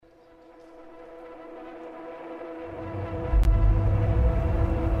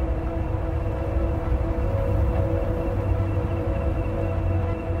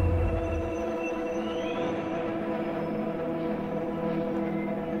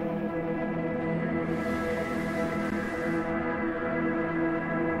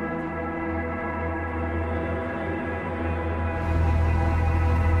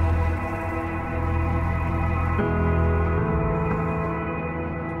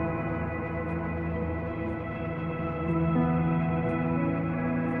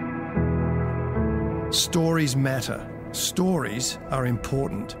Stories matter. Stories are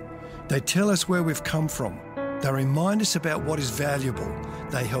important. They tell us where we've come from. They remind us about what is valuable.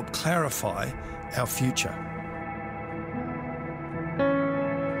 They help clarify our future.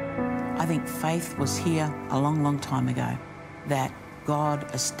 I think faith was here a long, long time ago, that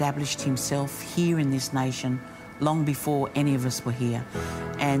God established himself here in this nation long before any of us were here.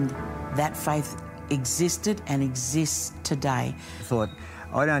 And that faith existed and exists today. I thought,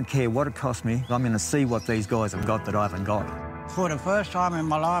 I don't care what it costs me, I'm going to see what these guys have got that I haven't got. For the first time in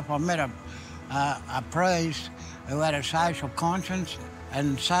my life, I met a priest who had a social conscience,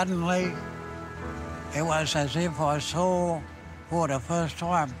 and suddenly it was as if I saw for the first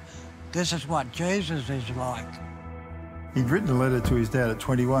time, this is what Jesus is like. He'd written a letter to his dad at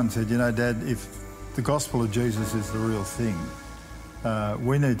 21, said, you know, Dad, if the gospel of Jesus is the real thing,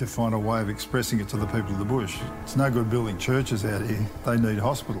 we need to find a way of expressing it to the people of the bush. It's no good building churches out here. They need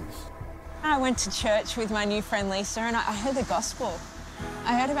hospitals. I went to church with my new friend Lisa and I heard the gospel.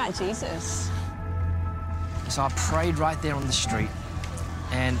 I heard about Jesus. So I prayed right there on the street,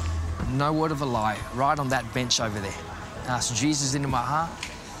 and no word of a lie, right on that bench over there. I asked Jesus into my heart,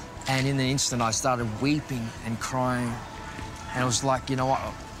 and in an instant I started weeping and crying. And it was like, you know what,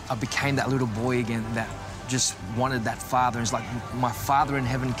 I became that little boy again that just wanted that father. It's like my Father in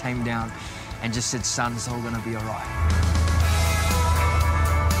heaven came down and just said, son, it's all going to be all right.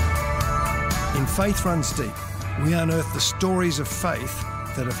 In Faith Runs Deep, we unearth the stories of faith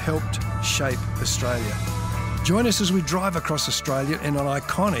that have helped shape Australia. Join us as we drive across Australia in an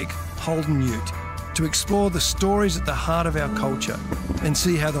iconic Holden Ute to explore the stories at the heart of our culture and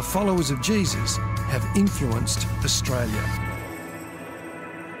see how the followers of Jesus have influenced Australia.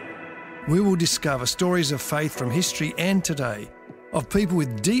 We will discover stories of faith from history and today, of people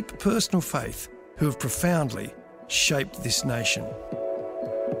with deep personal faith who have profoundly shaped this nation.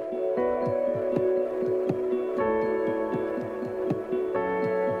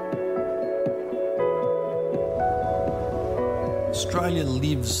 Australia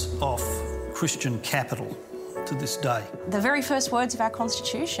lives off Christian capital to this day. The very first words of our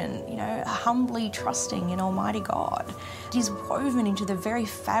Constitution, you know, humbly trusting in Almighty God, is woven into the very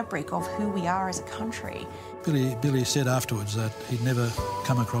fabric of who we are as a country. Billy said afterwards that he'd never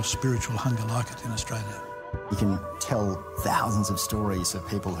come across spiritual hunger like it in Australia. You can tell thousands of stories of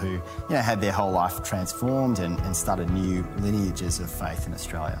people who, you know, had their whole life transformed and started new lineages of faith in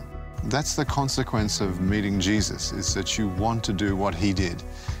Australia. That's the consequence of meeting Jesus, is that you want to do what he did.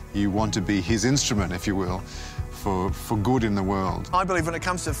 You want to be his instrument, if you will, for good in the world. I believe when it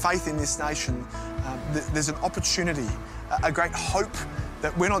comes to faith in this nation, there's an opportunity, a great hope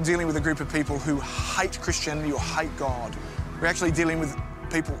that we're not dealing with a group of people who hate Christianity or hate God. We're actually dealing with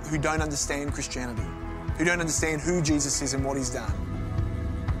people who don't understand Christianity, who don't understand who Jesus is and what he's done.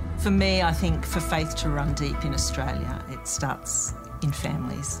 For me, I think for faith to run deep in Australia, it starts in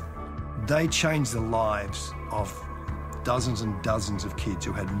families. They changed the lives of dozens and dozens of kids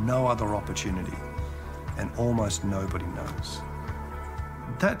who had no other opportunity, and almost nobody knows.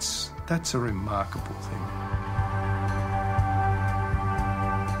 That's a remarkable thing.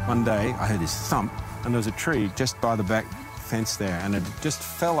 One day I heard this thump, and there was a tree just by the back fence there, and it just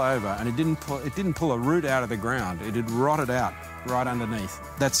fell over, and it didn't pull a root out of the ground. It had rotted out right underneath.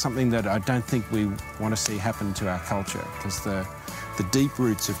 That's something that I don't think we want to see happen to our culture, because the deep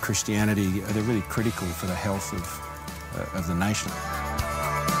roots of Christianity, they're really critical for the health of the nation.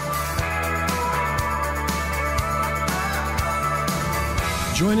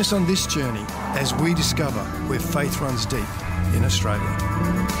 Join us on this journey as we discover where faith runs deep in Australia.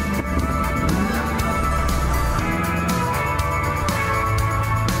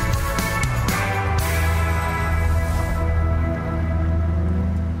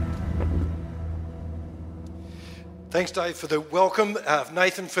 Thanks, Dave, for the welcome,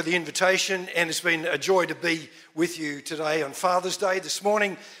 Nathan for the invitation, and it's been a joy to be with you today on Father's Day. This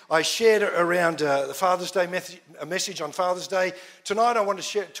morning I shared around the Father's Day a message on Father's Day. Tonight I want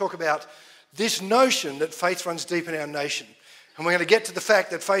to talk about this notion that faith runs deep in our nation. And we're going to get to the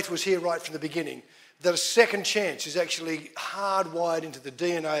fact that faith was here right from the beginning, that a second chance is actually hardwired into the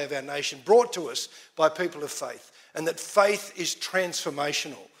DNA of our nation, brought to us by people of faith, and that faith is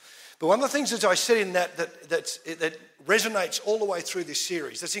transformational. But one of the things that I said in that resonates all the way through this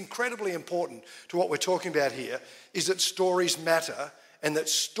series, that's incredibly important to what we're talking about here, is that stories matter and that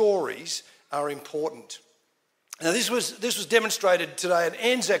stories are important. Now, this was demonstrated today at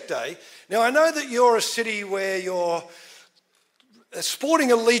Anzac Day. Now, I know that you're a city where your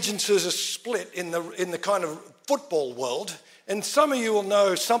sporting allegiances are split in the kind of football world, and some of you will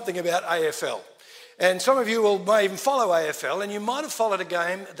know something about AFL. And some of you may even follow AFL, and you might have followed a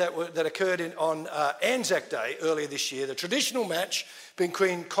game that occurred on Anzac Day earlier this year, the traditional match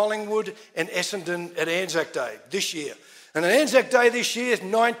between Collingwood and Essendon at Anzac Day this year. And on Anzac Day this year,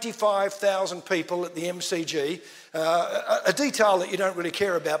 95,000 people at the MCG. A detail that you don't really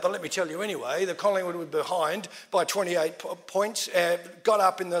care about, but let me tell you anyway, the Collingwood were behind by 28 points, got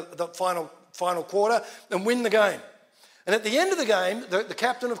up in the final quarter and win the game. And at the end of the game, the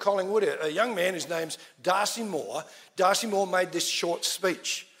captain of Collingwood, a young man, his name's Darcy Moore made this short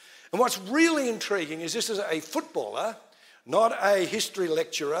speech. And what's really intriguing is this is a footballer, not a history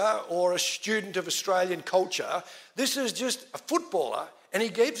lecturer or a student of Australian culture. This is just a footballer, and you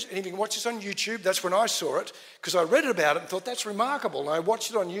can watch this on YouTube. That's when I saw it, because I read about it and thought, that's remarkable, and I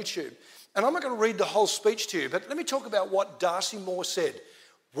watched it on YouTube. And I'm not going to read the whole speech to you, but let me talk about what Darcy Moore said.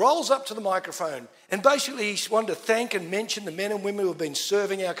 Rolls up to the microphone, and basically he wanted to thank and mention the men and women who have been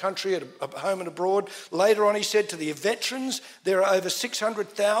serving our country at home and abroad. Later on, he said to the veterans, there are over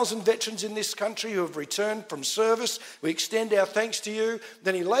 600,000 veterans in this country who have returned from service. We extend our thanks to you.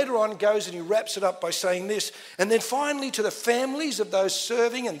 Then he later on goes and he wraps it up by saying this. And then finally, to the families of those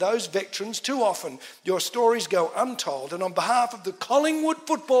serving and those veterans, too often your stories go untold. And on behalf of the Collingwood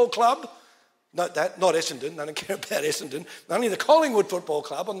Football Club, note that, not Essendon, I don't care about Essendon, only the Collingwood Football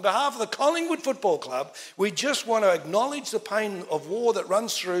Club. On behalf of the Collingwood Football Club, we just want to acknowledge the pain of war that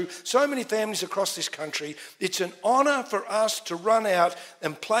runs through so many families across this country. It's an honour for us to run out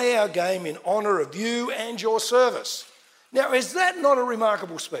and play our game in honour of you and your service. Now, is that not a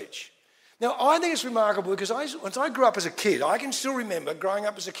remarkable speech? Now, I think it's remarkable because once I grew up as a kid, I can still remember growing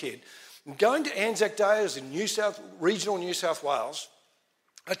up as a kid, and going to Anzac Day as in regional New South Wales.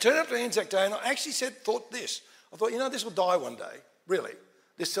 I turned up to Anzac Day and I actually thought this. I thought, this will die one day, really,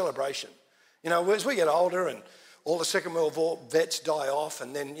 this celebration. As we get older and all the Second World War vets die off,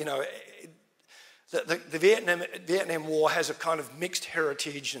 and then, the Vietnam War has a kind of mixed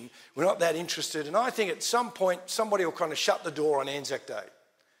heritage and we're not that interested. And I think at some point somebody will kind of shut the door on Anzac Day.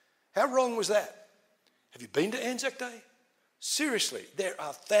 How wrong was that? Have you been to Anzac Day? Seriously, there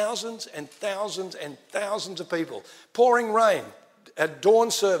are thousands and thousands and thousands of people. Pouring rain. At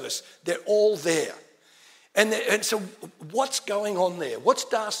dawn service, they're all there. And so what's going on there? What's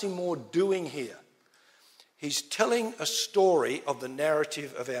Darcy Moore doing here? He's telling a story of the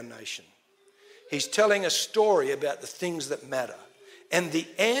narrative of our nation. He's telling a story about the things that matter. And the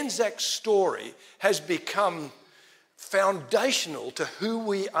Anzac story has become foundational to who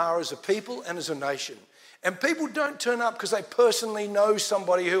we are as a people and as a nation. And people don't turn up because they personally know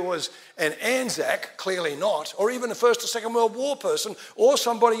somebody who was an Anzac, clearly not, or even a First or Second World War person, or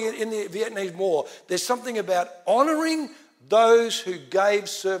somebody in the Vietnamese War. There's something about honouring those who gave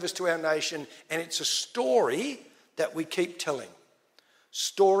service to our nation, and it's a story that we keep telling.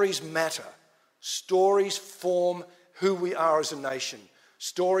 Stories matter. Stories form who we are as a nation.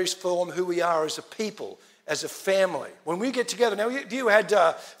 Stories form who we are as a people, as a family. When we get together, now if you had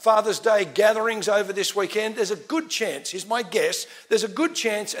Father's Day gatherings over this weekend, there's a good chance, here's my guess, there's a good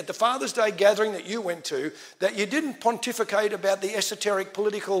chance at the Father's Day gathering that you went to that you didn't pontificate about the esoteric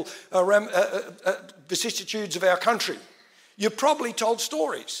political vicissitudes of our country. You probably told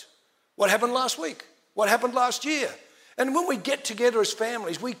stories. What happened last week? What happened last year? And when we get together as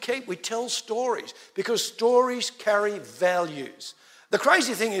families, we tell stories because stories carry values. The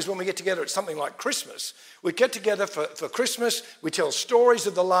crazy thing is when we get together at something like Christmas, we get together for Christmas, we tell stories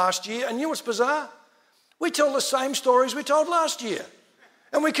of the last year, and you know what's bizarre? We tell the same stories we told last year.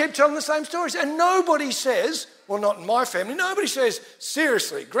 And we keep telling the same stories. And nobody says, well, not in my family, nobody says,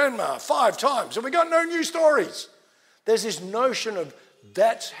 seriously, Grandma, 5 times, and we got no new stories. There's this notion of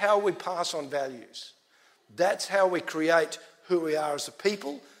that's how we pass on values. That's how we create who we are as a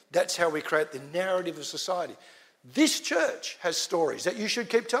people. That's how we create the narrative of society. This church has stories that you should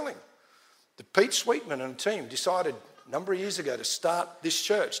keep telling. Pete Sweetman and team decided a number of years ago to start this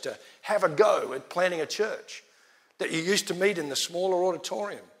church, to have a go at planning a church, that you used to meet in the smaller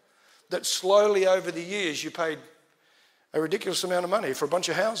auditorium, that slowly over the years you paid a ridiculous amount of money for a bunch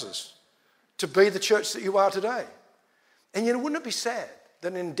of houses to be the church that you are today. And wouldn't it be sad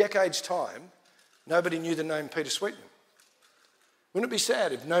that in decades' time nobody knew the name Peter Sweetman? Wouldn't it be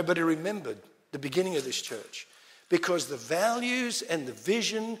sad if nobody remembered the beginning of this church? Because the values and the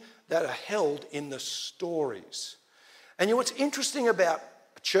vision that are held in the stories. And what's interesting about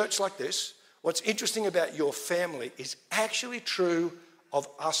a church like this, what's interesting about your family is actually true of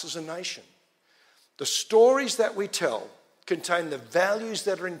us as a nation. The stories that we tell contain the values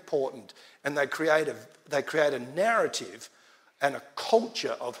that are important, and they create a narrative and a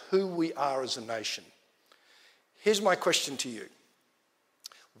culture of who we are as a nation. Here's my question to you.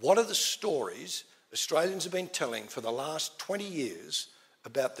 What are the stories Australians have been telling for the last 20 years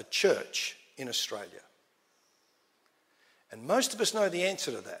about the church in Australia? And most of us know the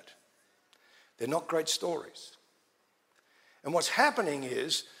answer to that. They're not great stories. And what's happening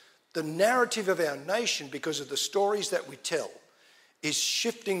is the narrative of our nation, because of the stories that we tell, is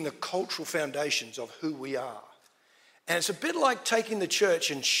shifting the cultural foundations of who we are. And it's a bit like taking the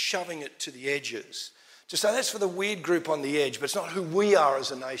church and shoving it to the edges. To say that's for the weird group on the edge, but it's not who we are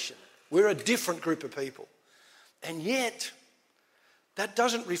as a nation. We're a different group of people. And yet, that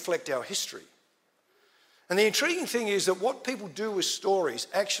doesn't reflect our history. And the intriguing thing is that what people do with stories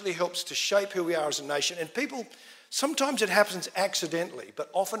actually helps to shape who we are as a nation. And people, sometimes it happens accidentally, but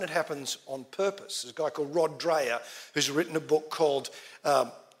often it happens on purpose. There's a guy called Rod Dreher who's written a book called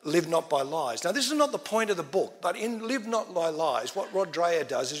Live Not by Lies. Now, this is not the point of the book, but in Live Not by Lies, what Rod Dreher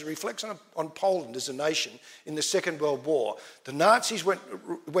does is he reflects on Poland as a nation in the Second World War. The Nazis went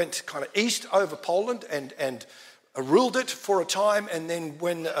kind of east over Poland and ruled it for a time, and then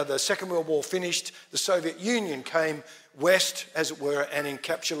when the Second World War finished, the Soviet Union came west, as it were, and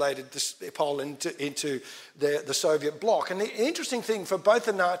encapsulated Poland into the Soviet bloc. And the interesting thing for both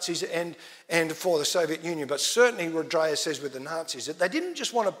the Nazis and for the Soviet Union, but certainly what Dreher says with the Nazis, that they didn't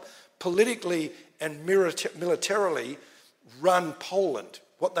just want to politically and militarily run Poland.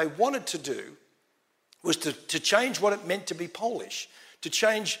 What they wanted to do was to change what it meant to be Polish, to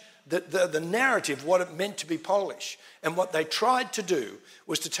change the narrative, what it meant to be Polish. And what they tried to do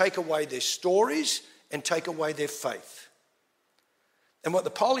was to take away their stories and take away their faith. And what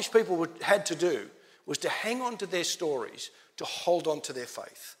the Polish people had to do was to hang on to their stories, to hold on to their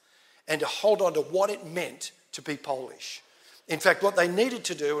faith, and to hold on to what it meant to be Polish. In fact, what they needed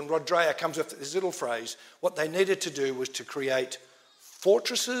to do, and Rod Dreher comes up with this little phrase, what they needed to do was to create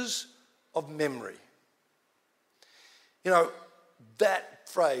fortresses of memory. You know, that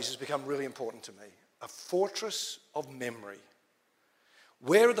phrase has become really important to me. A fortress of memory.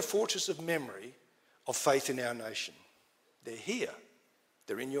 Where are the fortresses of memory of faith in our nation? They're here.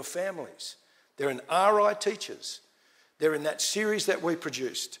 They're in your families. They're in RI teachers. They're in that series that we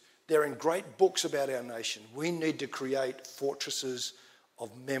produced. They're in great books about our nation. We need to create fortresses of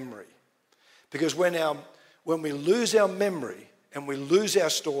memory. Because when we lose our memory and we lose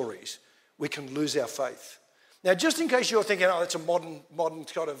our stories, we can lose our faith. Now, just in case you're thinking, oh, it's a modern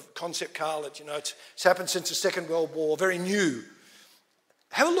kind of concept, Carl, it's happened since the Second World War, very new.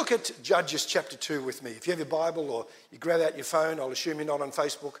 Have a look at Judges chapter 2 with me. If you have your Bible or you grab out your phone, I'll assume you're not on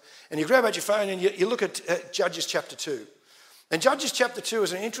Facebook, and you grab out your phone and you look at Judges chapter 2. And Judges chapter 2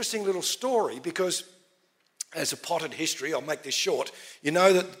 is an interesting little story because, as a potted history, I'll make this short, you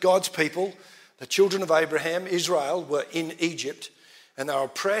know that God's people, the children of Abraham, Israel, were in Egypt. And they were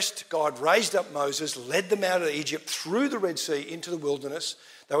oppressed. God raised up Moses, led them out of Egypt through the Red Sea into the wilderness.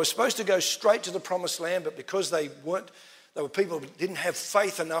 They were supposed to go straight to the Promised Land, but because they were people who didn't have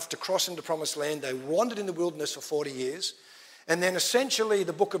faith enough to cross into the Promised Land, they wandered in the wilderness for 40 years. And then essentially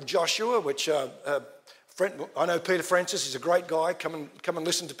the book of Joshua, which I know Peter Francis is a great guy. Come and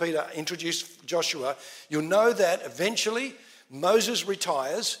listen to Peter introduce Joshua. You'll know that eventually Moses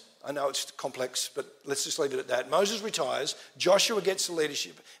retires. I know it's complex, but let's just leave it at that. Moses retires, Joshua gets the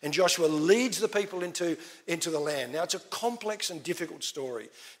leadership, and Joshua leads the people into the land. Now, it's a complex and difficult story.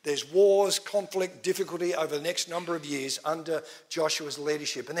 There's wars, conflict, difficulty over the next number of years under Joshua's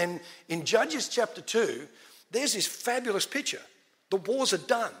leadership. And then in Judges chapter 2, there's this fabulous picture. The wars are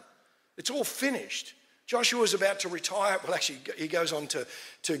done. It's all finished. Joshua's about to retire. Well, actually, he goes on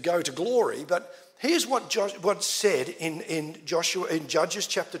to go to glory, but here's what's said in Judges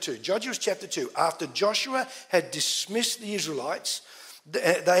chapter 2. Judges chapter 2, after Joshua had dismissed the Israelites,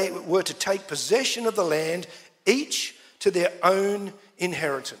 they were to take possession of the land, each to their own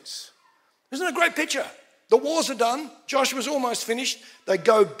inheritance. Isn't it a great picture? The wars are done. Joshua's almost finished. They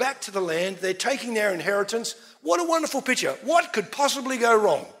go back to the land. They're taking their inheritance. What a wonderful picture. What could possibly go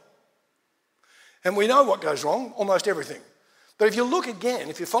wrong? And we know what goes wrong, almost everything. But if you look again,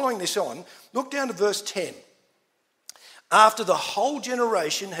 if you're following this on, look down to verse 10. After the whole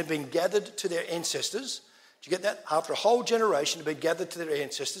generation had been gathered to their ancestors, do you get that? After a whole generation had been gathered to their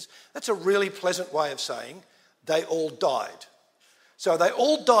ancestors, that's a really pleasant way of saying they all died. So they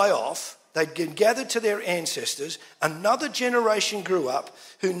all die off, they'd been gathered to their ancestors, another generation grew up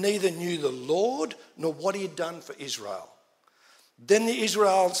who neither knew the Lord nor what he had done for Israel. Then the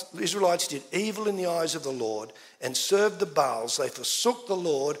Israelites did evil in the eyes of the Lord and served the Baals. They forsook the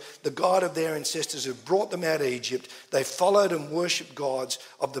Lord, the God of their ancestors who brought them out of Egypt. They followed and worshipped gods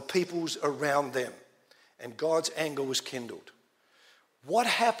of the peoples around them. And God's anger was kindled. What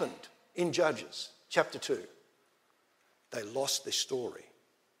happened in Judges chapter 2? They lost their story.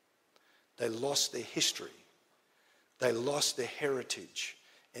 They lost their history. They lost their heritage.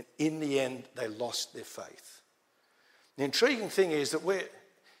 And in the end, they lost their faith. The intriguing thing is that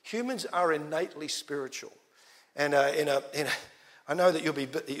humans are innately spiritual. And I know that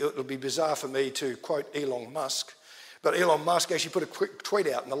it'll be bizarre for me to quote Elon Musk, but Elon Musk actually put a quick tweet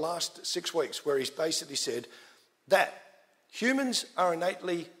out in the last 6 weeks where he's basically said that humans are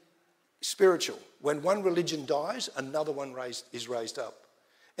innately spiritual. When one religion dies, another one is raised up.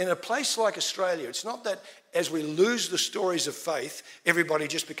 In a place like Australia, it's not that as we lose the stories of faith, everybody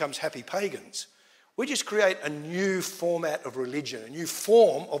just becomes happy pagans. We just create a new format of religion, a new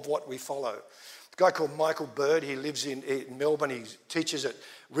form of what we follow. A guy called Michael Bird, he lives in Melbourne, he teaches at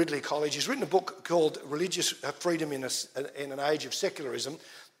Ridley College. He's written a book called Religious Freedom in an Age of Secularism.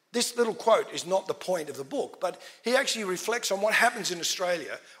 This little quote is not the point of the book, but he actually reflects on what happens in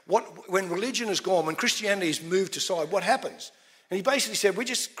Australia, when religion is gone, when Christianity is moved aside, what happens? And he basically said, we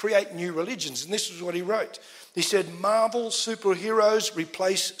just create new religions. And this is what he wrote. He said, Marvel superheroes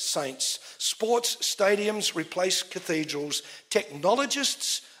replace saints. Sports stadiums replace cathedrals.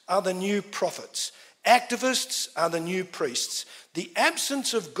 Technologists are the new prophets. Activists are the new priests. The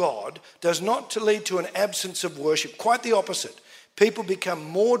absence of God does not lead to an absence of worship. Quite the opposite. People become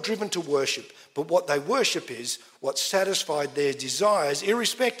more driven to worship, but what they worship is what satisfied their desires,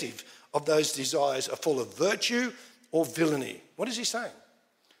 irrespective of those desires are full of virtue or villainy. What is he saying?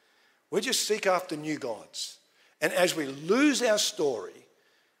 We just seek after new gods. And as we lose our story,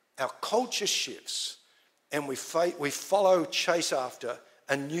 our culture shifts and we chase after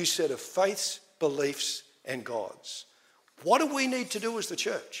a new set of faiths, beliefs, and gods. What do we need to do as the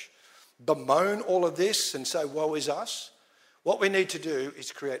church? Bemoan all of this and say, woe is us? What we need to do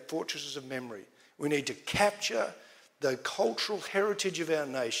is create fortresses of memory. We need to capture the cultural heritage of our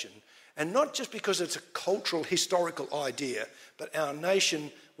nation. And not just because it's a cultural, historical idea, but our nation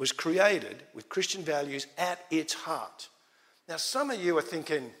was created with Christian values at its heart. Now, some of you are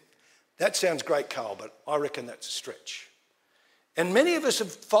thinking, that sounds great, Carl, but I reckon that's a stretch. And many of us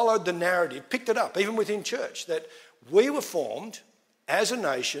have followed the narrative, picked it up, even within church, that we were formed as a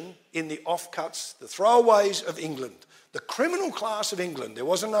nation in the offcuts, the throwaways of England, the criminal class of England. There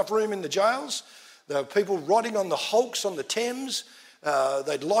wasn't enough room in the jails. There were people rotting on the hulks on the Thames.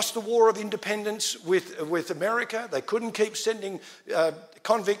 They'd lost the war of independence with America. They couldn't keep sending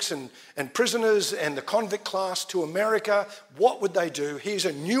convicts and prisoners and the convict class to America. What would they do? Here's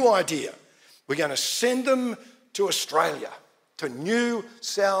a new idea. We're going to send them to Australia, to New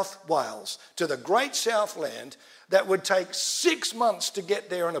South Wales, to the Great Southland that would take 6 months to get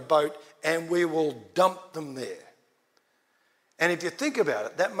there on a boat, and we will dump them there. And if you think about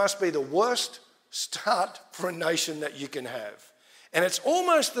it, that must be the worst start for a nation that you can have. And it's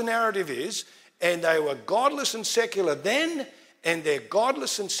almost the narrative is, and they were godless and secular then, and they're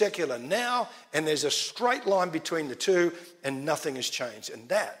godless and secular now, and there's a straight line between the two, and nothing has changed. And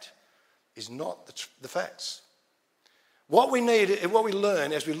that is not the facts. What we need, and what we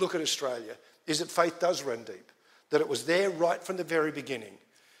learn as we look at Australia, is that faith does run deep, that it was there right from the very beginning,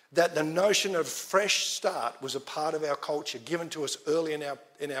 that the notion of fresh start was a part of our culture given to us early in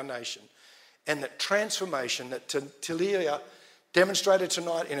our nation, and that transformation that Talia demonstrated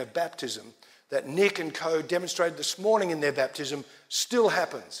tonight in a baptism, that Nick and co demonstrated this morning in their baptism, still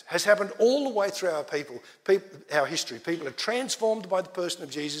happens, has happened all the way through our history. People are transformed by the person of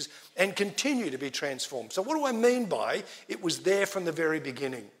Jesus and continue to be transformed. So what do I mean by it was there from the very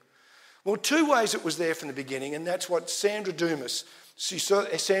beginning? Well, two ways it was there from the beginning, and that's what Sandra Dumas, she's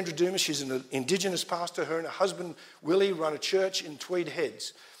an Indigenous pastor. Her and her husband, Willie, run a church in Tweed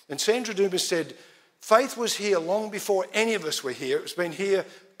Heads. And Sandra Dumas said, faith was here long before any of us were here. It's been here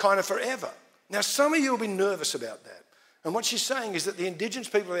kind of forever. Now, some of you will be nervous about that. And what she's saying is that the Indigenous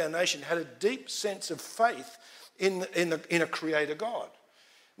people of our nation had a deep sense of faith in a creator God.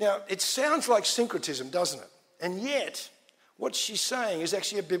 Now, it sounds like syncretism, doesn't it? And yet, what she's saying is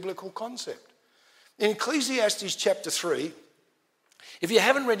actually a biblical concept. In Ecclesiastes chapter 3, if you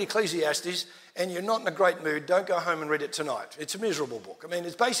haven't read Ecclesiastes and you're not in a great mood, don't go home and read it tonight. It's a miserable book. I mean,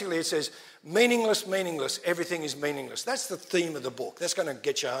 it says, meaningless, meaningless, everything is meaningless. That's the theme of the book. That's going to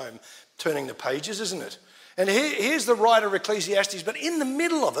get you home turning the pages, isn't it? And here's the writer of Ecclesiastes, but in the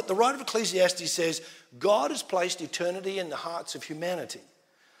middle of it, the writer of Ecclesiastes says, God has placed eternity in the hearts of humanity.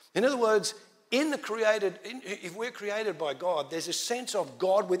 In other words, if we're created by God, there's a sense of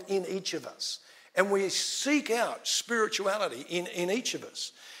God within each of us. And we seek out spirituality in each of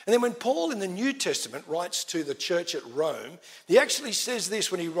us. And then when Paul in the New Testament writes to the church at Rome, he actually says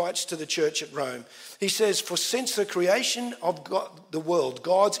this when he writes to the church at Rome. He says, "For since the creation of the world,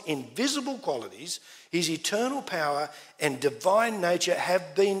 God's invisible qualities, his eternal power and divine nature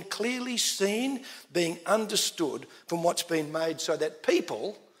have been clearly seen, being understood from what's been made, so that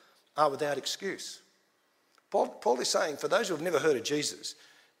people are without excuse." Paul is saying, for those who have never heard of Jesus,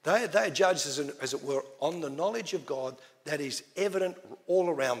 they are judged, as it were, on the knowledge of God that is evident all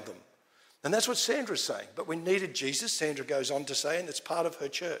around them. And that's what Sandra's saying. But we needed Jesus, Sandra goes on to say, and it's part of her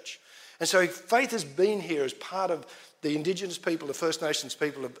church. And so faith has been here as part of the Indigenous people, the First Nations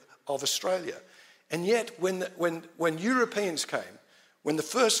people of Australia. And yet, when Europeans came, when the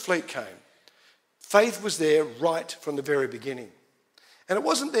first fleet came, faith was there right from the very beginning. And it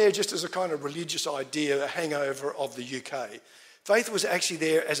wasn't there just as a kind of religious idea, a hangover of the UK. Faith was actually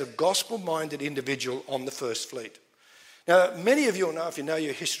there as a gospel-minded individual on the first fleet. Now, many of you will know, if you know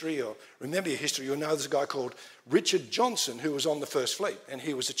your history or remember your history, you'll know there's a guy called Richard Johnson who was on the first fleet, and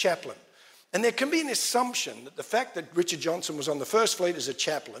he was a chaplain. And there can be an assumption that the fact that Richard Johnson was on the first fleet as a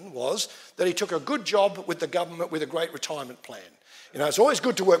chaplain was that he took a good job with the government with a great retirement plan. You know, it's always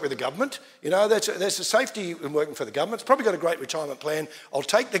good to work with the government. You know, there's a safety in working for the government. It's probably got a great retirement plan. I'll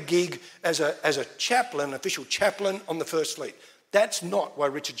take the gig as a chaplain, official chaplain on the first fleet. That's not why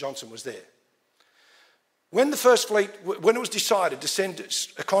Richard Johnson was there. When the first fleet, when it was decided to send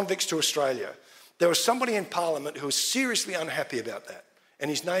convicts to Australia, there was somebody in Parliament who was seriously unhappy about that, and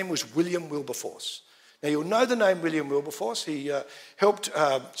his name was William Wilberforce. Now, you'll know the name William Wilberforce. He helped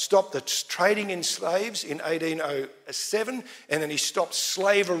stop the trading in slaves in 1807, and then he stopped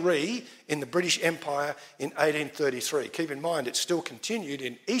slavery in the British Empire in 1833. Keep in mind, it still continued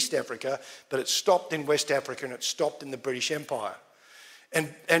in East Africa, but it stopped in West Africa and it stopped in the British Empire.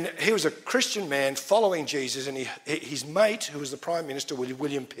 And he was a Christian man following Jesus, and his mate, who was the Prime Minister, was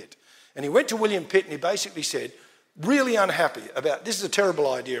William Pitt. And he went to William Pitt and he basically said, really unhappy about, this is a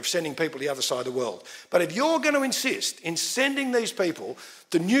terrible idea of sending people to the other side of the world. But if you're going to insist in sending these people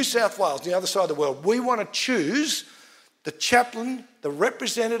to New South Wales, the other side of the world, we want to choose the chaplain, the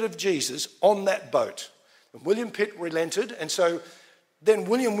representative of Jesus on that boat. And William Pitt relented, and so then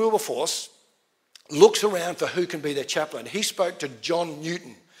William Wilberforce looks around for who can be their chaplain. He spoke to John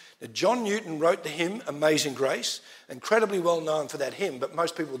Newton. Now, John Newton wrote the hymn Amazing Grace, incredibly well known for that hymn, but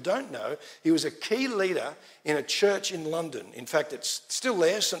most people don't know he was a key leader in a church in London. In fact, it's still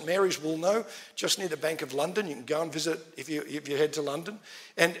there, St Mary's Woolnough, just near the Bank of London. You can go and visit if you head to London.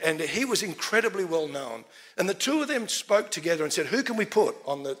 And he was incredibly well known. And the two of them spoke together and said, who can we put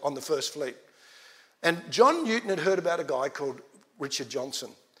on the first fleet? And John Newton had heard about a guy called Richard Johnson.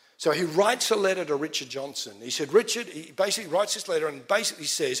 So he writes a letter to Richard Johnson. He said, Richard, he basically writes this letter and basically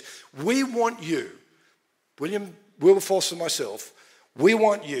says, we want you, William Wilberforce and myself, we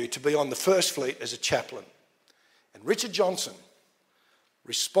want you to be on the first fleet as a chaplain. And Richard Johnson,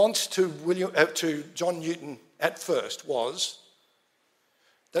 response to John Newton at first was,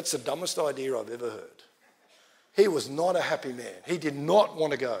 that's the dumbest idea I've ever heard. He was not a happy man. He did not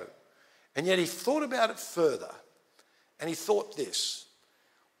want to go. And yet he thought about it further, and he thought this,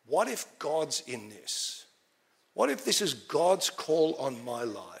 what if God's in this? What if this is God's call on my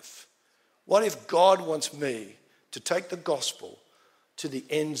life? What if God wants me to take the gospel to the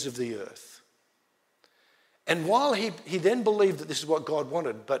ends of the earth? And while he then believed that this is what God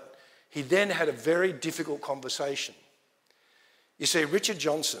wanted, but he then had a very difficult conversation. You see, Richard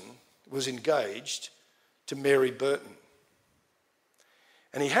Johnson was engaged to Mary Burton.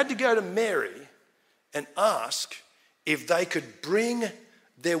 And he had to go to Mary and ask if they could bring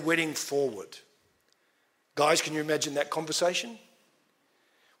their wedding forward. Guys, can you imagine that conversation?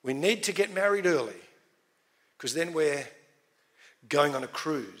 We need to get married early because then we're going on a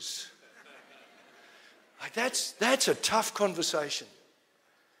cruise. Like that's a tough conversation.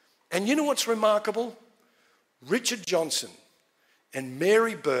 And you know what's remarkable? Richard Johnson and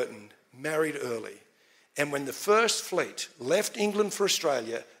Mary Burton married early. And when the first fleet left England for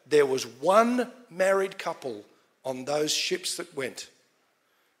Australia, there was one married couple on those ships that went.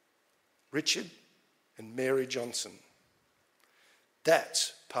 Richard and Mary Johnson.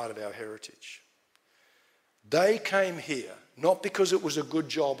 That's part of our heritage. They came here not because it was a good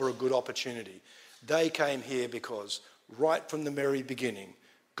job or a good opportunity. They came here because right from the very beginning,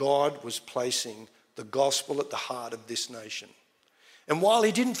 God was placing the gospel at the heart of this nation. And while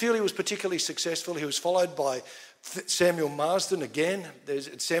he didn't feel he was particularly successful, he was followed by Samuel Marsden again.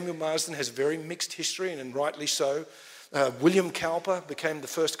 Samuel Marsden has a very mixed history, and rightly so. William Cowper became the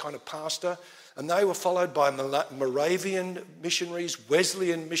first kind of pastor. And they were followed by Moravian missionaries,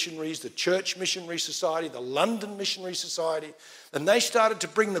 Wesleyan missionaries, the Church Missionary Society, the London Missionary Society. And they started to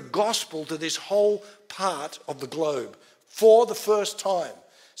bring the gospel to this whole part of the globe for the first time.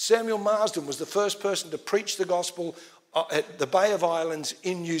 Samuel Marsden was the first person to preach the gospel at the Bay of Islands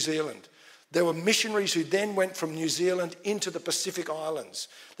in New Zealand. There were missionaries who then went from New Zealand into the Pacific Islands.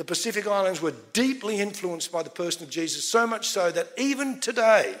 The Pacific Islands were deeply influenced by the person of Jesus, so much so that even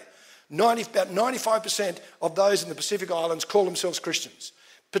today, about 95% of those in the Pacific Islands call themselves Christians.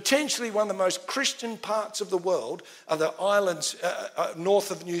 Potentially one of the most Christian parts of the world are the islands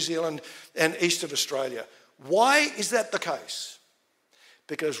north of New Zealand and east of Australia. Why is that the case?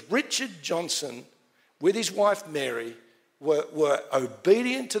 Because Richard Johnson, with his wife Mary, were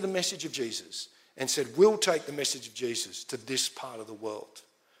obedient to the message of Jesus and said, we'll take the message of Jesus to this part of the world.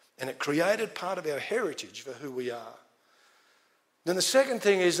 And it created part of our heritage for who we are. Then the second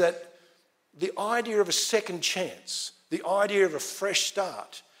thing is that the idea of a second chance, the idea of a fresh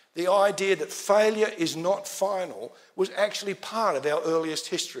start, the idea that failure is not final was actually part of our earliest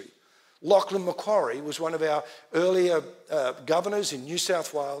history. Lachlan Macquarie was one of our earlier governors in New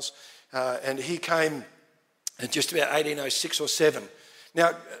South Wales, and he came in just about 1806 or 7.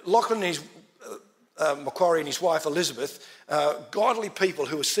 Now, Lachlan and Macquarie and his wife Elizabeth, godly people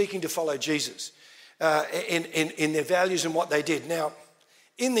who were seeking to follow Jesus in their values and what they did. Now,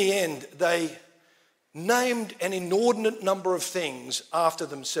 in the end, they named an inordinate number of things after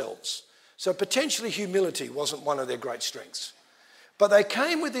themselves. So potentially humility wasn't one of their great strengths. But they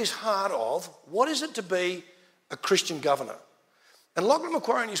came with this heart of, what is it to be a Christian governor? And Lachlan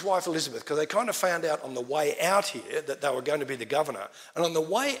Macquarie and his wife Elizabeth, because they kind of found out on the way out here that they were going to be the governor. And on the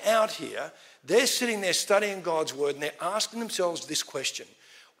way out here, they're sitting there studying God's word and they're asking themselves this question.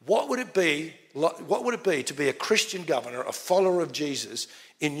 What would it be to be a Christian governor, a follower of Jesus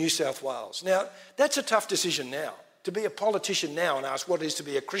in New South Wales? Now, that's a tough decision now, to be a politician now and ask what it is to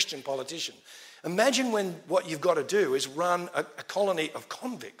be a Christian politician. Imagine when what you've got to do is run a colony of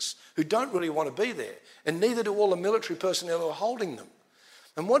convicts who don't really want to be there, and neither do all the military personnel who are holding them.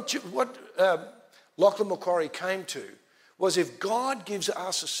 And what Lachlan Macquarie came to was, if God gives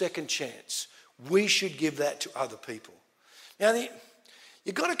us a second chance, we should give that to other people. Now,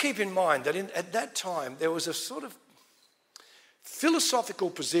 you've got to keep in mind that at that time there was a sort of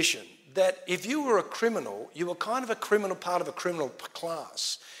philosophical position that if you were a criminal, you were kind of a criminal, part of a criminal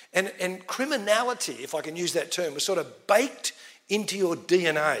class. And criminality, if I can use that term, was sort of baked into your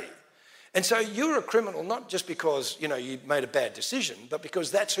DNA. And so you're a criminal not just because, you made a bad decision, but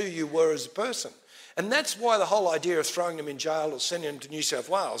because that's who you were as a person. And that's why the whole idea of throwing them in jail or sending them to New South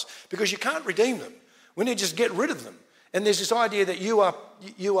Wales, because you can't redeem them. We need to just get rid of them. And there's this idea that you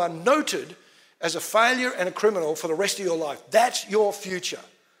are noted as a failure and a criminal for the rest of your life. That's your future.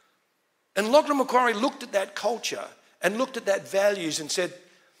 And Lachlan Macquarie looked at that culture and looked at that values and said,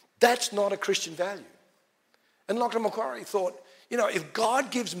 that's not a Christian value. And Lachlan Macquarie thought, if God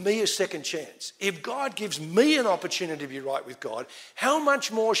gives me a second chance, if God gives me an opportunity to be right with God, how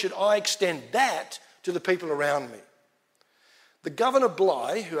much more should I extend that to the people around me? The Governor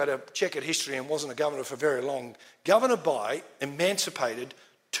Bligh, who had a checkered history and wasn't a governor for very long, Governor Bligh emancipated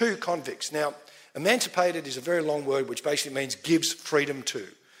 2 convicts. Now, emancipated is a very long word which basically means gives freedom to.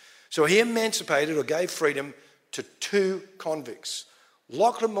 So he emancipated or gave freedom to 2 convicts.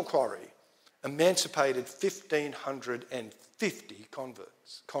 Lachlan Macquarie emancipated 1,550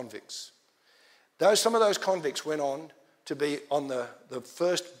 convicts. Some of those convicts went on to be on the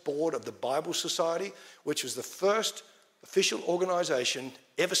first board of the Bible Society, which was the first official organisation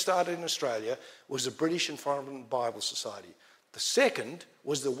ever started in Australia, was the British and Foreign Bible Society. The second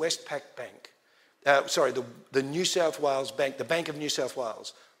was the Westpac Bank. The New South Wales Bank, the Bank of New South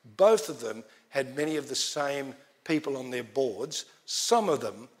Wales. Both of them had many of the same people on their boards. Some of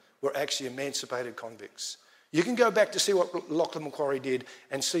them were actually emancipated convicts. You can go back to see what Lachlan Macquarie did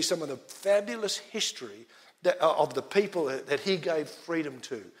and see some of the fabulous history of the people that he gave freedom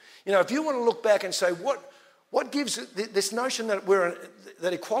to. If you want to look back and say, what gives this notion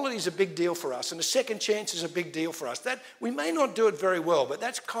that equality is a big deal for us and a second chance is a big deal for us, that we may not do it very well, but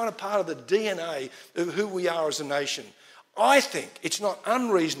that's kind of part of the DNA of who we are as a nation. I think it's not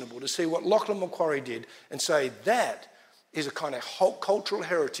unreasonable to see what Lachlan Macquarie did and say that is a kind of cultural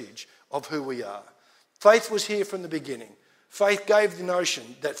heritage of who we are. Faith was here from the beginning. Faith gave the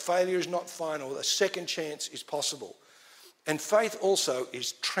notion that failure is not final, a second chance is possible. And faith also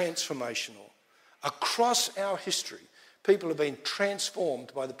is transformational. Across our history, people have been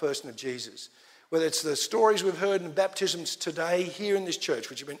transformed by the person of Jesus. Whether it's the stories we've heard in baptisms today here in this church,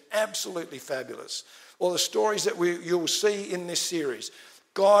 which have been absolutely fabulous, or the stories that you'll see in this series.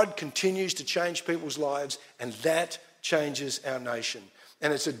 God continues to change people's lives, and that changes our nation.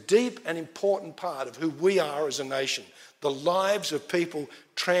 And it's a deep and important part of who we are as a nation. The lives of people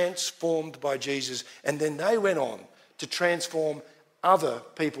transformed by Jesus, and then they went on to transform other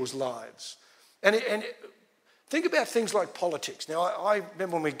people's lives. And think about things like politics. Now, I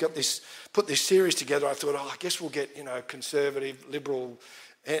remember when we put this series together, I thought, I guess we'll get, conservative, liberal,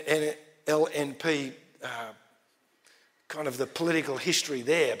 LNP, kind of the political history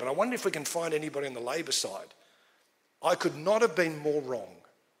there. But I wonder if we can find anybody on the Labor side. I could not have been more wrong.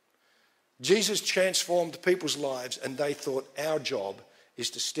 Jesus transformed people's lives, and they thought our job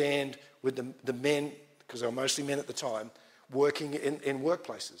is to stand with the men, because they were mostly men at the time, working in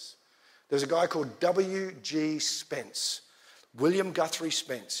workplaces. There's a guy called W.G. Spence, William Guthrie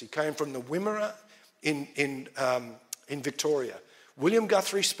Spence. He came from the Wimmera in Victoria. William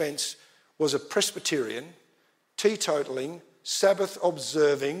Guthrie Spence was a Presbyterian, teetotaling,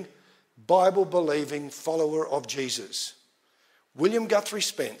 Sabbath-observing, Bible-believing follower of Jesus. William Guthrie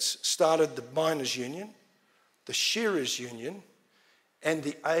Spence started the Miners' Union, the Shearers' Union, and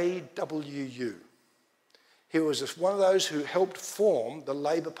the AWU. He was one of those who helped form the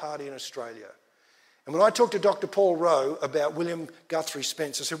Labor Party in Australia. And when I talked to Dr. Paul Rowe about William Guthrie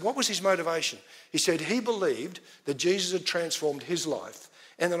Spence, I said, what was his motivation? He said he believed that Jesus had transformed his life,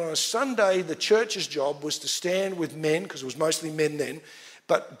 and that on a Sunday the church's job was to stand with men, because it was mostly men then,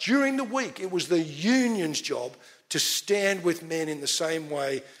 but during the week it was the union's job to stand with men in the same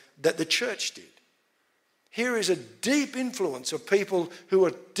way that the church did. Here is a deep influence of people who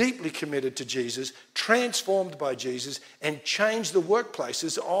are deeply committed to Jesus, transformed by Jesus, and changed the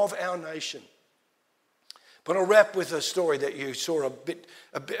workplaces of our nation. But I'll wrap with a story that you saw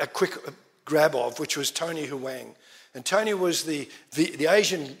a quick grab of, which was Tony Huang. And Tony was the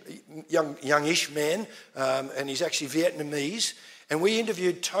Asian youngish man, and he's actually Vietnamese. And we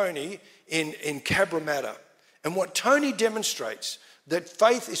interviewed Tony in Cabramatta. And what Tony demonstrates, that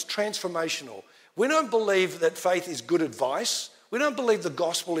faith is transformational. We don't believe that faith is good advice. We don't believe the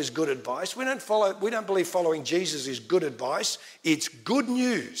gospel is good advice. We don't believe following Jesus is good advice. It's good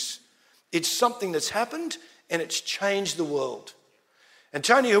news. It's something that's happened, and it's changed the world. And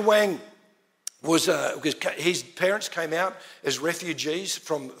Tony Huang was, his parents came out as refugees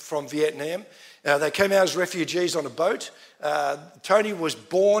from Vietnam. They came out as refugees on a boat. Tony was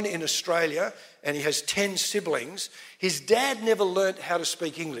born in Australia, and he has 10 siblings. His dad never learnt how to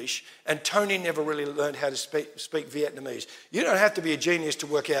speak English, and Tony never really learned how to speak Vietnamese. You don't have to be a genius to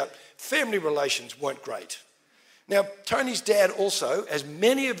work out family relations weren't great. Now, Tony's dad also, as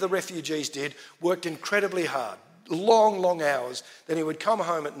many of the refugees did, worked incredibly hard, long hours. Then he would come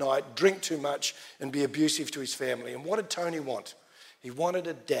home at night, drink too much, and be abusive to his family. And what did Tony want? He wanted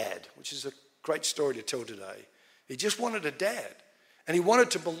a dad, which is a great story to tell today. He just wanted a dad, and he wanted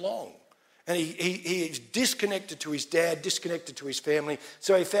to belong. And he is disconnected to his dad, disconnected to his family.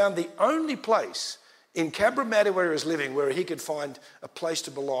 So he found the only place in Cabramatta where he was living where he could find a place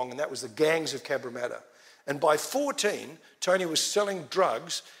to belong, and that was the gangs of Cabramatta. And by 14, Tony was selling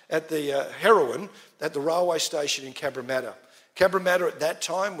drugs at the heroin at the railway station in Cabramatta. Cabramatta at that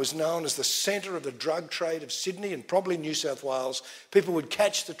time was known as the centre of the drug trade of Sydney and probably New South Wales. People would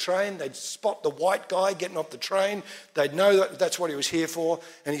catch the train, they'd spot the white guy getting off the train, they'd know that that's what he was here for,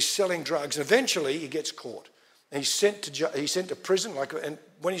 and he's selling drugs. And eventually he gets caught. And he's sent to prison, and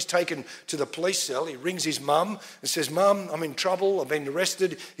when he's taken to the police cell, he rings his mum and says, "Mum, I'm in trouble, I've been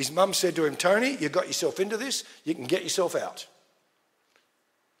arrested." His mum said to him, "Tony, you got yourself into this, you can get yourself out."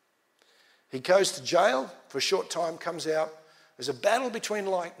 He goes to jail for a short time, comes out. There's a battle between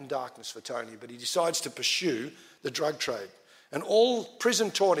light and darkness for Tony, but he decides to pursue the drug trade. And all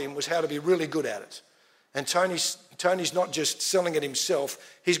prison taught him was how to be really good at it. And Tony's not just selling it himself,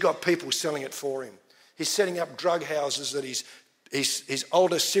 he's got people selling it for him. He's setting up drug houses that his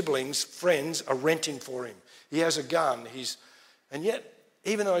older siblings, friends, are renting for him. He has a gun. And yet,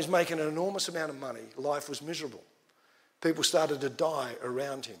 even though he's making an enormous amount of money, life was miserable. People started to die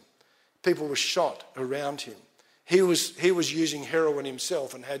around him. People were shot around him. He was using heroin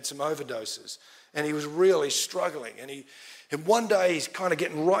himself and had some overdoses. And he was really struggling. And one day he's kind of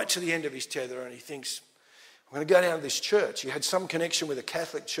getting right to the end of his tether, and he thinks, I'm going to go down to this church. He had some connection with a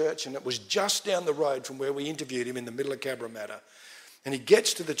Catholic church, and it was just down the road from where we interviewed him in the middle of Cabramatta. And he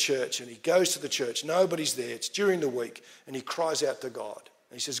gets to the church, and he goes to the church. Nobody's there. It's during the week. And he cries out to God.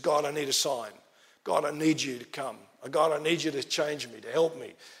 And he says, "God, I need a sign. God, I need you to come. God, I need you to change me, to help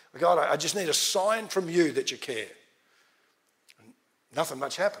me. God, I just need a sign from you that you care." And nothing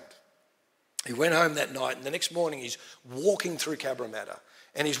much happened. He went home that night, and the next morning he's walking through Cabramatta.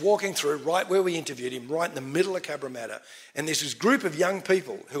 And he's walking through right where we interviewed him, right in the middle of Cabramatta. And there's this group of young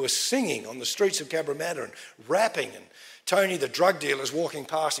people who are singing on the streets of Cabramatta and rapping. And Tony, the drug dealer, is walking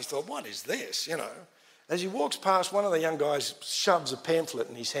past. He thought, what is this, you know? As he walks past, one of the young guys shoves a pamphlet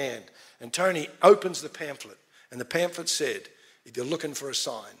in his hand. And Tony opens the pamphlet. And the pamphlet said, if you're looking for a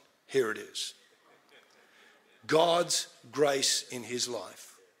sign, here it is. God's grace in his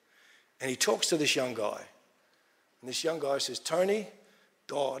life. And he talks to this young guy. And this young guy says, Tony,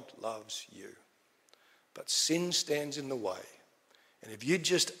 God loves you, but sin stands in the way. And if you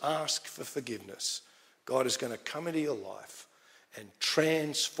just ask for forgiveness, God is going to come into your life and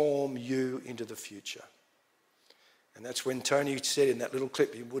transform you into the future. And that's when Tony said in that little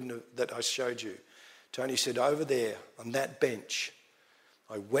clip that I showed you, Tony said, over there on that bench,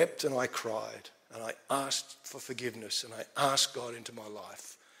 I wept and I cried and I asked for forgiveness and I asked God into my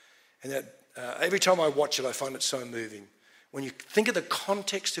life. And that every time I watch it, I find it so moving. When you think of the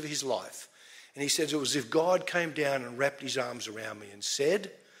context of his life, and he says it was as if God came down and wrapped his arms around me and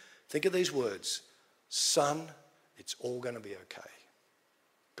said, think of these words, son, it's all going to be okay.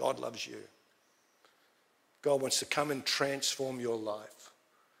 God loves you. God wants to come and transform your life.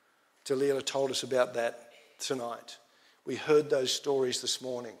 Talila told us about that tonight. We heard those stories this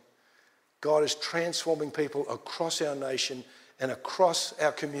morning. God is transforming people across our nation and across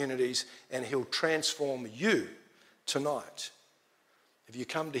our communities, and he'll transform you tonight. If you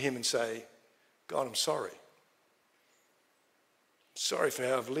come to him and say, God, I'm sorry. I'm sorry for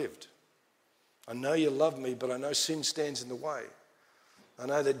how I've lived. I know you love me, but I know sin stands in the way. I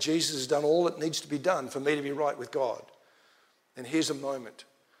know that Jesus has done all that needs to be done for me to be right with God. And here's a moment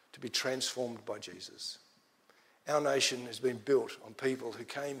to be transformed by Jesus. Our nation has been built on people who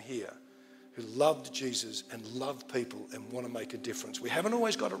came here, who loved Jesus and loved people and want to make a difference. We haven't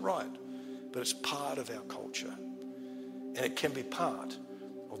always got it right, but it's part of our culture. And it can be part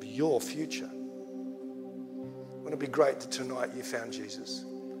of your future. Wouldn't it be great that tonight you found Jesus?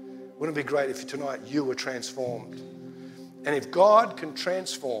 Wouldn't it be great if tonight you were transformed? And if God can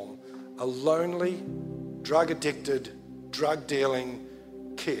transform a lonely, drug-addicted, drug-dealing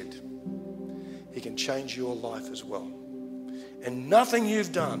kid, he can change your life as well. And nothing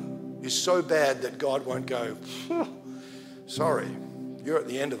you've done is so bad that God won't go, sorry, you're at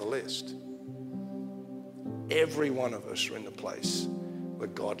the end of the list. Every one of us are in the place where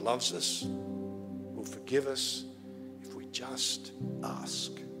God loves us, will forgive us if we just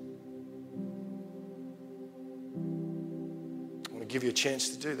ask. I want to give you a chance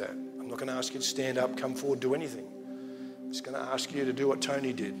to do that. I'm not going to ask you to stand up, come forward, do anything. I'm just going to ask you to do what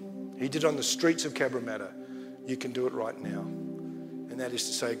Tony did. He did on the streets of Cabramatta. You can do it right now. And that is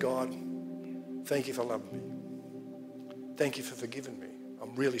to say, God, thank you for loving me. Thank you for forgiving me.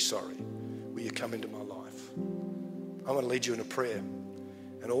 I'm really sorry. Will you come into my life? I'm going to lead you in a prayer.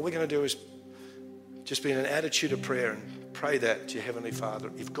 And all we're going to do is just be in an attitude of prayer and pray that to your Heavenly Father.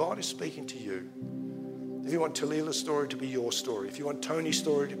 If God is speaking to you, if you want Talila's story to be your story, if you want Tony's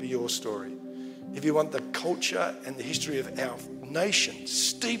story to be your story, if you want the culture and the history of our nation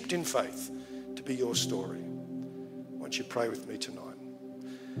steeped in faith to be your story, why don't you pray with me tonight?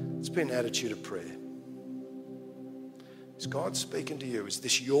 Let's be in an attitude of prayer. Is God speaking to you? Is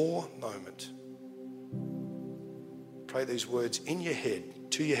this your moment? Pray these words in your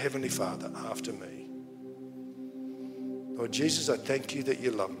head to your Heavenly Father after me. Lord Jesus, I thank you that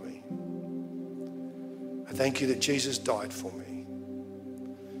you love me. I thank you that Jesus died for me.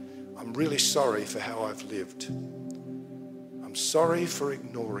 I'm really sorry for how I've lived. I'm sorry for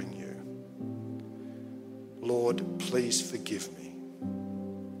ignoring you. Lord, please forgive me.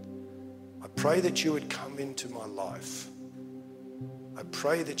 I pray that you would come into my life. I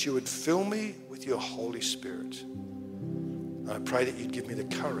pray that you would fill me with your Holy Spirit. And I pray that you'd give me the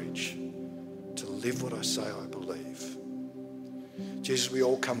courage to live what I say I believe. Jesus, we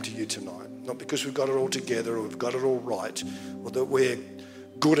all come to you tonight, not because we've got it all together or we've got it all right or that we're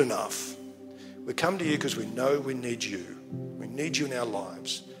good enough. We come to you because we know we need you. We need you in our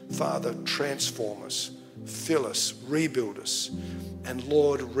lives. Father, transform us, fill us, rebuild us, and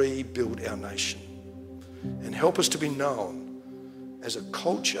Lord, rebuild our nation. And help us to be known as a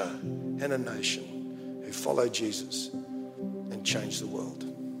culture and a nation who follow Jesus and change the world.